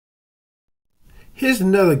Here's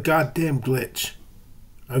another goddamn glitch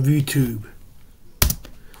of YouTube.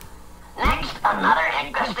 Next, another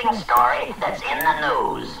interesting story that's in the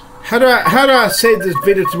news. How do I save this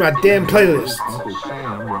video to my damn playlist? Uncle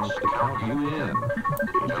Sam wants to count you in.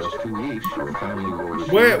 In just 2 weeks, your family will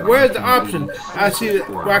receive Where's the option? I see that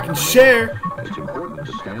where I can share. It's important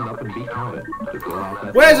to stand up and be counted. To fill out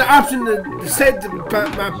that Where's the option to save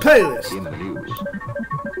my playlist? in the news.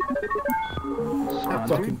 That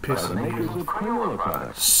fucking pissing me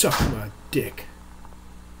off. Suck my dick.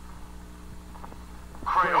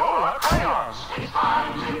 Crayola crayons. It's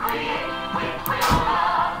fun to create with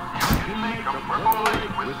Crayola. You can make a purple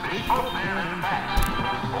lake with fish, boatman, and bat.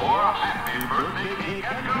 Or a happy birthday cake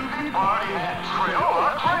and goofy party hats.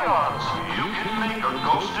 Crayola crayons. You can make a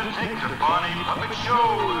ghost and take to funny puppet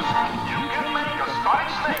shows. You can make a spotted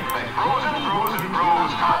snake that grows and grows and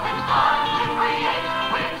grows. Cause it's fun to create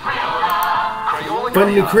with Crayola. Crayola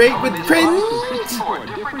Fun to create with crayons. friends. 64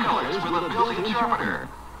 different colors with a built-in sharpener.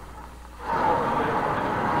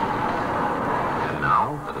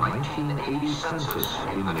 The 1980 census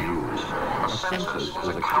in the news. A census is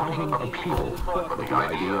a counting of people, but the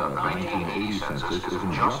idea of the 1980 census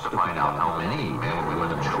isn't just to find out how many men,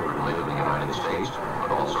 women, and children live in the United States,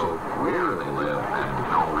 but also where they live and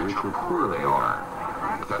how rich or poor they are.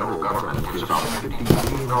 The federal government gives about $50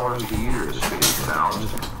 billion a year to cities and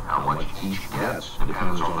towns. How much each gets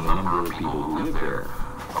depends on the number of people who live there.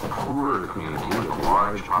 A poorer community with a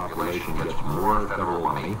large population gets more federal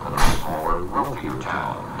money than a smaller, wealthier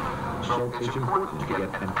town. So it's important to get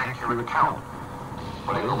an accurate count.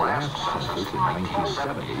 But in the last census in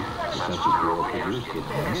 1970, the Census Bureau figures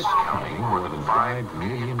it missed counting more than 5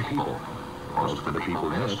 million people. Most of the people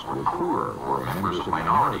missed were poor or members of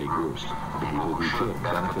minority groups, the people who should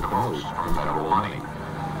benefit the most from federal money.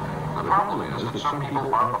 The problem is that some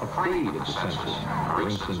people are afraid of the census. For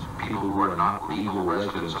instance, people who are not legal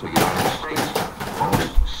residents of the United States.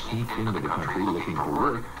 Most sneak into the country looking for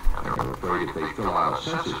work, and they're afraid if they fill out a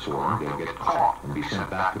census form, they'll get caught and be sent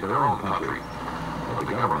back to their own country. But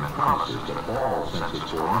the government promises that all census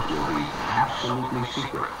forms will be absolutely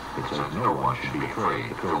secret. It says no one should be afraid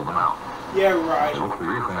to fill them out. Yeah, right. So for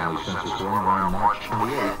your family census form on March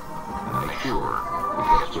 28th, and make sure it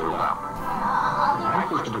gets filled out. I'm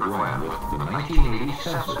Christopher Glenn with the 1980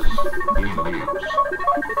 census in the news.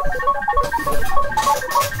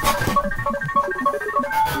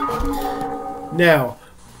 Now,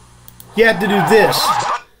 you have to do this.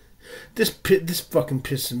 This fucking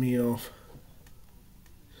pisses me off.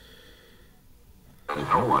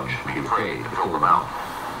 No one should be afraid to fill them out.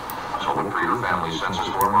 So look for your family's census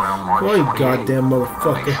form around March 28th. Oh, you goddamn Make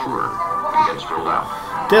motherfucker. sure it gets filled out.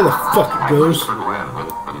 There the fuck it goes. Christopher Glenn with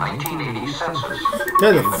the 1980 census.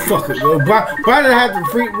 There the fuck it goes. Why did I have to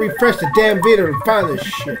refresh the damn video to find this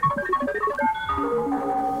shit? The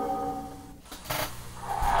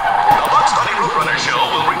Bugs Bunny Roadrunner Show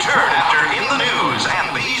will return after In the News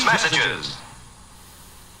and these messages.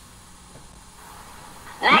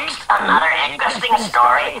 Next, another interesting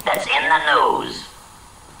story that's in the news.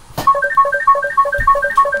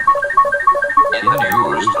 In the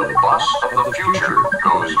news, the bus of the future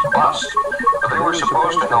goes bust. They were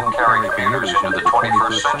supposed to help carry commuters into the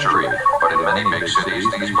 21st century, but in many big cities,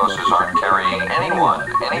 these buses aren't carrying anyone,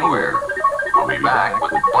 anywhere. We'll be back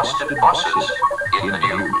with busted buses in the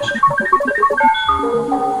news.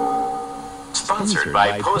 Sponsored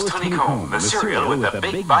by Post Honeycomb, the cereal with a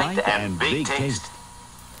big bite and big taste.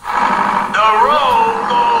 The road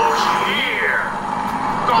goes here.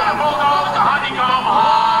 Gonna bulldoze the honeycomb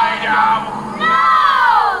hideout.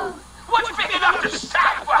 No! What's big enough to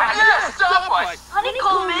stop us? Yeah, stop us!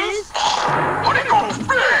 Honeycomb is Honeycomb's big.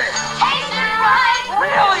 taste and right!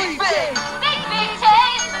 Really big. Big, big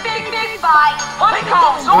taste! Big, big bite!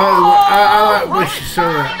 Honeycomb's I like what she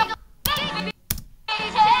said. Big, big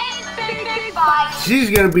taste! Big, big bite! She's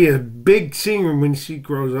gonna be a big singer when she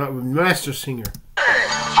grows up, a master singer.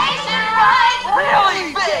 Taste and right!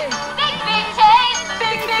 really big. Big, big taste!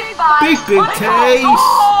 Big, big bite! Big taste.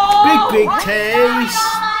 Big taste.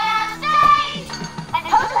 And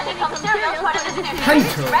Post Honeycomb cereal is part of the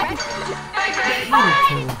Honeycomb.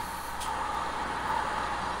 Honeycomb.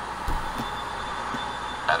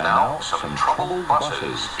 And now, some troubled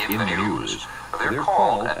buses in the news. They're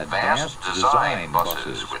called advanced design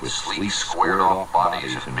buses with sleek, squared-off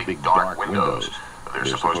bodies and big dark windows. They're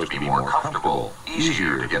supposed to be more comfortable,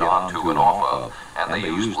 easier to get onto and off of, and they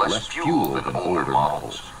use less fuel than older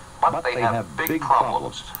models. But they have big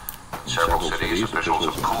problems. In several cities, officials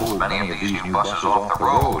have pulled many of these new buses off the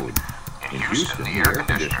road. In Houston, the air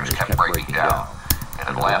conditioners kept breaking down. In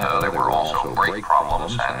Atlanta, there were also brake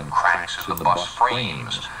problems and cracks in the bus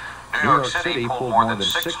frames. New York City pulled more than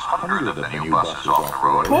 600 of the new buses off the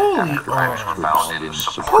road after cracks were found in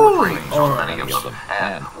support frames on many of them,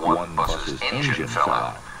 and one bus's engine fell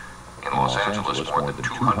out. In Los Angeles, more than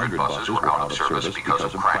 200 buses were out of service because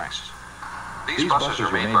of cracks. These buses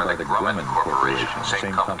are made by the Grumman Corporation, the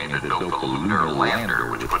same company that built the lunar lander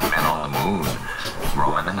which put men on the moon.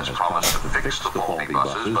 Grumman has promised to fix the faulty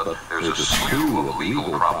buses, but there's a slew of legal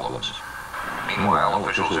problems. Meanwhile,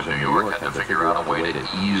 officials in New York had to figure out a way to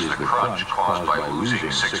ease the crunch caused by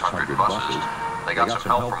losing 600 buses. They got some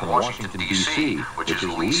help from Washington, D.C., which is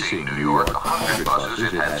leasing New York 100 buses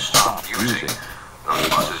it had stopped using. Those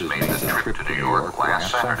buses made the trip to New York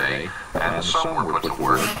last Saturday, and some were put to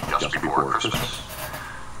work just before Christmas.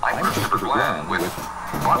 I'm Christopher Glenn with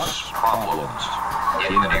Bus Problems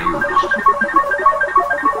in the News.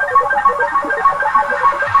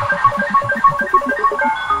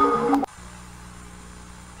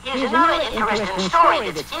 Here's another interesting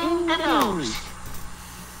story that's in the news.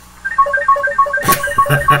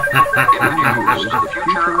 In the news, the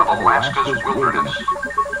future of Alaska's wilderness.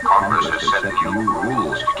 Congress has set new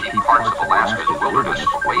rules to keep parts of Alaska's wilderness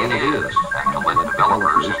the way it is, and to let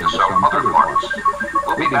developers into some other parts.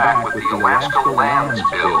 We'll be back with the Alaska Lands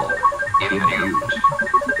Bill in the news.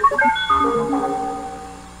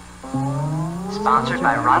 Sponsored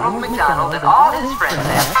by Ronald McDonald and all his friends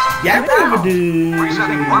at Yabba-dabba-doo.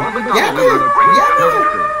 Presenting Ronald McDonald and the Great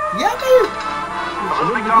Conductor.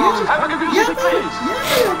 Ronald McDonald's have a good music, please.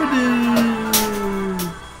 Yabba-dabba-doo.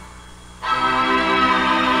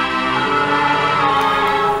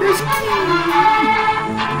 It's cute.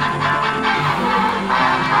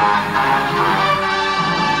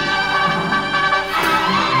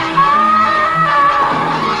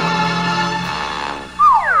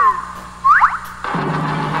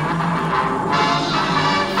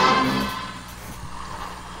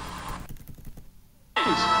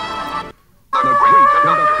 The Great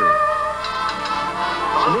Conductor.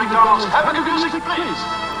 Ronald McDonald's have a good music, please.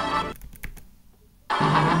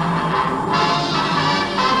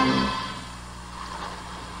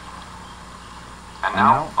 And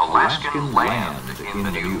now, Alaskan land in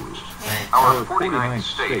the news. Our 49th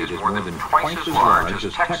state is more than twice as large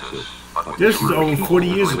as Texas, but with This is fewer over people 40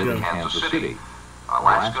 than years live in ago. Kansas City.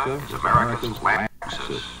 Alaska is America's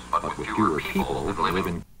Texas, but with fewer people than live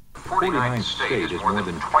in 49th state is more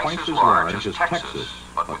than twice as large as Texas,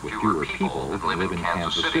 but with fewer people than live in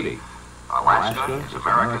Kansas City. Alaska is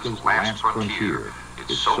America's last frontier.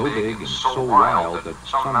 It's so big and so wild that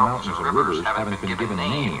some mountains and rivers haven't been given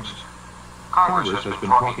names. Congress has been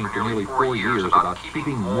talking for nearly 4 years about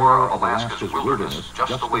keeping more of Alaska's wilderness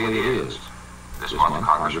just the way it is. This month,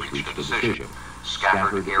 Congress reached a decision.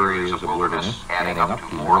 Scattered areas of wilderness, adding up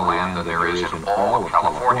to more land than there is in all of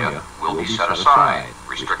California, will be set aside,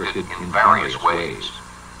 restricted in various ways.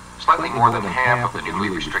 Slightly more than half of the newly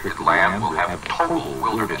restricted land will have total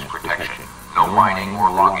wilderness protection. No mining or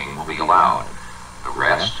logging will be allowed. The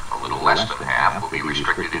rest, a little less than half, will be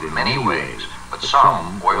restricted in many ways, but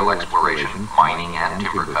some oil exploration, mining, and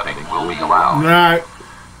timber cutting will be allowed. Right.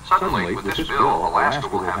 Suddenly, with this bill, Alaska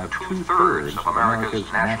will have 2/3 of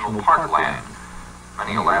America's national park land.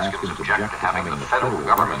 Many Alaskans object to having the federal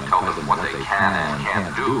government tell them what they can and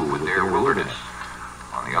can't do with their wilderness.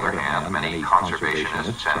 On the other hand, many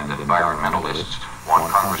conservationists and environmentalists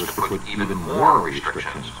want Congress to put even more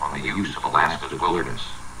restrictions on the use of Alaska's wilderness.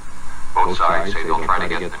 Both sides say they'll try to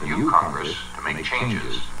get the new Congress to make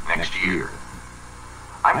changes next year.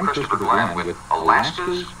 I'm Christopher Glenn with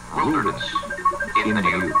Alaska's Wilderness in the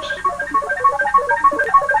News.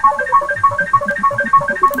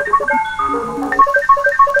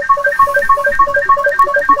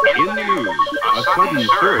 In the news, a sudden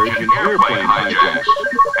surge in airplane hijacks.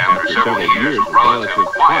 After several years of relative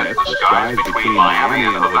quiet, the skies between Miami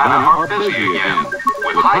and Havana are busy again,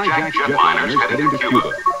 with hijacked jetliners heading to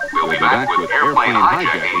Cuba. We'll be back with airplane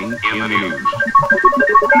hijacking in the news.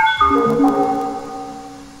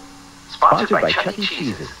 Sponsored by Chuck E.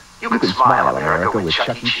 Cheese's. You can smile, America, with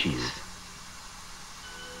Chuck E. Cheese.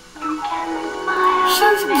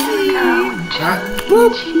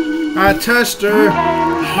 I touched her.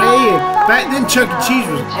 Hey, back then Chuck E. Cheese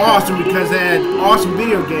was awesome because they had awesome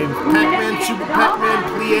video games. Pac-Man, Super Pac-Man,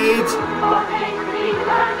 Pleiades.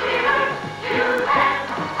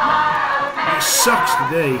 It sucks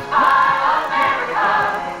today.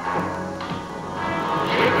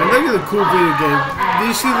 And look at the cool video game. Do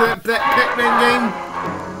you see that Pac-Man game?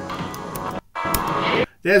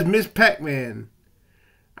 There's Miss Pac-Man.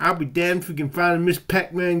 I'll be damned if we can find a Miss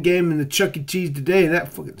Pac-Man game in the Chuck E. Cheese today, and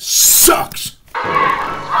that fucking sucks.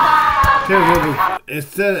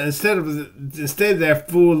 Instead they're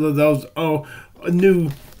full of those new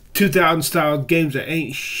 2000 style games that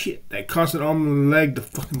ain't shit, that cost an arm and a leg to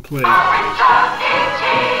fucking play.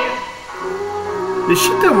 This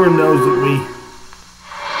shit that we're nose at me.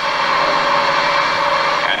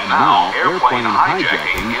 And now, airplane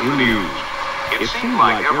hijacking in the news. It seems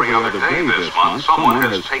like every other day this month, someone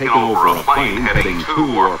has taken over a plane heading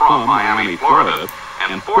to or from Miami, Florida,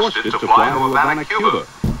 and forced it to fly to Havana, Cuba.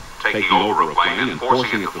 Taking over a plane and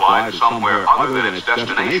forcing it to fly to somewhere other than its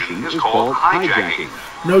destination is called hijacking.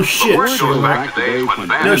 No shit, The word goes back to days when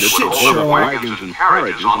bandits would hold wagons and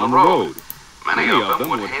carriages on the road. Many of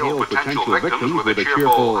them would hail potential victims with a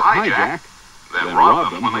cheerful hijack, then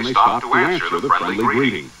rob them when they stopped to answer the friendly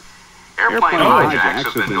greeting. Airplane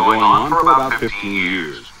hijacks have been going on for about 15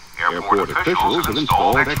 years. Airport officials have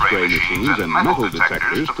installed X-ray machines and metal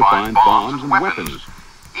detectors to find bombs and weapons.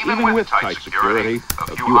 Even with tight security,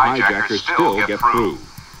 a few hijackers still get through.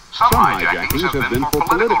 Some hijackings have been for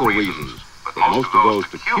political reasons, but most of those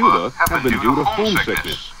to Cuba have been due to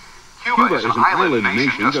homesickness. Cuba is an island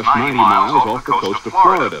nation just 90 miles off the coast of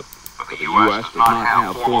Florida, but the U.S. does not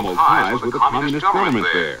have formal ties with the communist government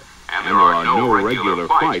there, and there are no regular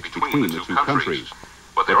flights between the two countries.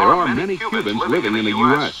 But there are many Cubans living in the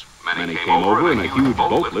U.S. Many came over in a huge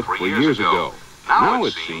boatlift 3 years ago. Now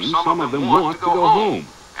it seems some of them want to go home,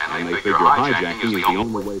 and they figure hijacking is the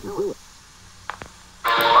only way to do it.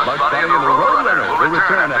 Bugs Bunny and the Roadrunners will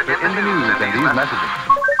return after in the news and these messages.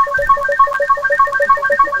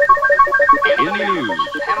 In the news,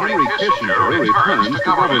 Henry Kissinger returns to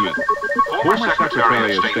government. Former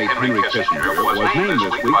Secretary of State Henry Kissinger was named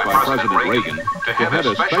this week by President Reagan to head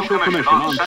a special commission on